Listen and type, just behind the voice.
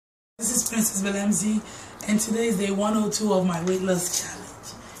This is Princess Belemzy, and today is day 102 of my weight loss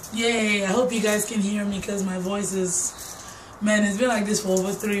challenge. Yay! I hope you guys can hear me because my voice is, man, it's been like this for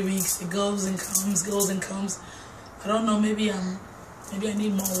over 3 weeks. It goes and comes, goes and comes. I don't know, maybe I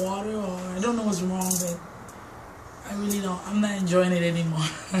need more water, or I don't know what's wrong, but I really don't. I'm not enjoying it anymore.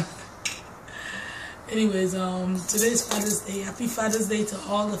 Anyways, today's Father's Day. Happy Father's Day to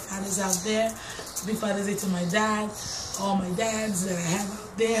all the fathers out there. Happy Father's Day to my dad, all my dads that I have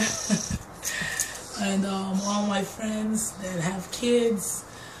out there, and all my friends that have kids.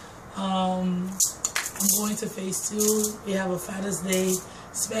 I'm going to phase 2. We have a Father's Day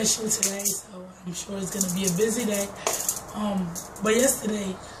special today, so I'm sure it's going to be a busy day. But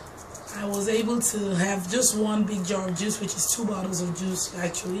yesterday, I was able to have just one big jar of juice, which is 2 bottles of juice,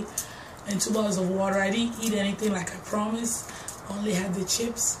 actually, and 2 bottles of water. I didn't eat anything like I promised. I only had the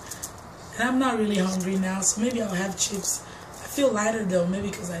chips. And I'm not really hungry now, so maybe I'll have chips. I feel lighter, though, maybe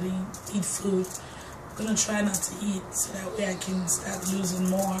because I didn't eat food. I'm going to try not to eat, so that way I can start losing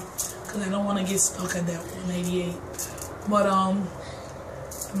more, because I don't want to get stuck at that 188. But I'm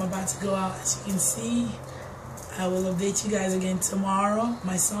about to go out. As you can see, I will update you guys again tomorrow.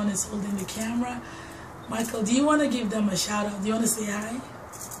 My son is holding the camera. Michael, do you want to give them a shout out? Do you want to say hi?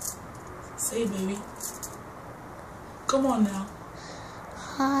 Say it, baby. Come on now.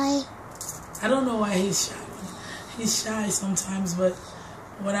 Hi. I don't know why he's shy. He's shy sometimes, but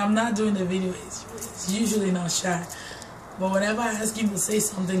when I'm not doing the video, he's usually not shy. But whenever I ask him to say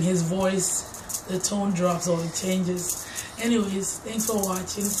something, his voice, the tone drops or it changes. Anyways, thanks for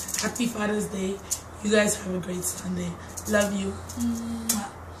watching. Happy Father's Day. You guys have a great Sunday. Love you.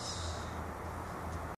 Mwah.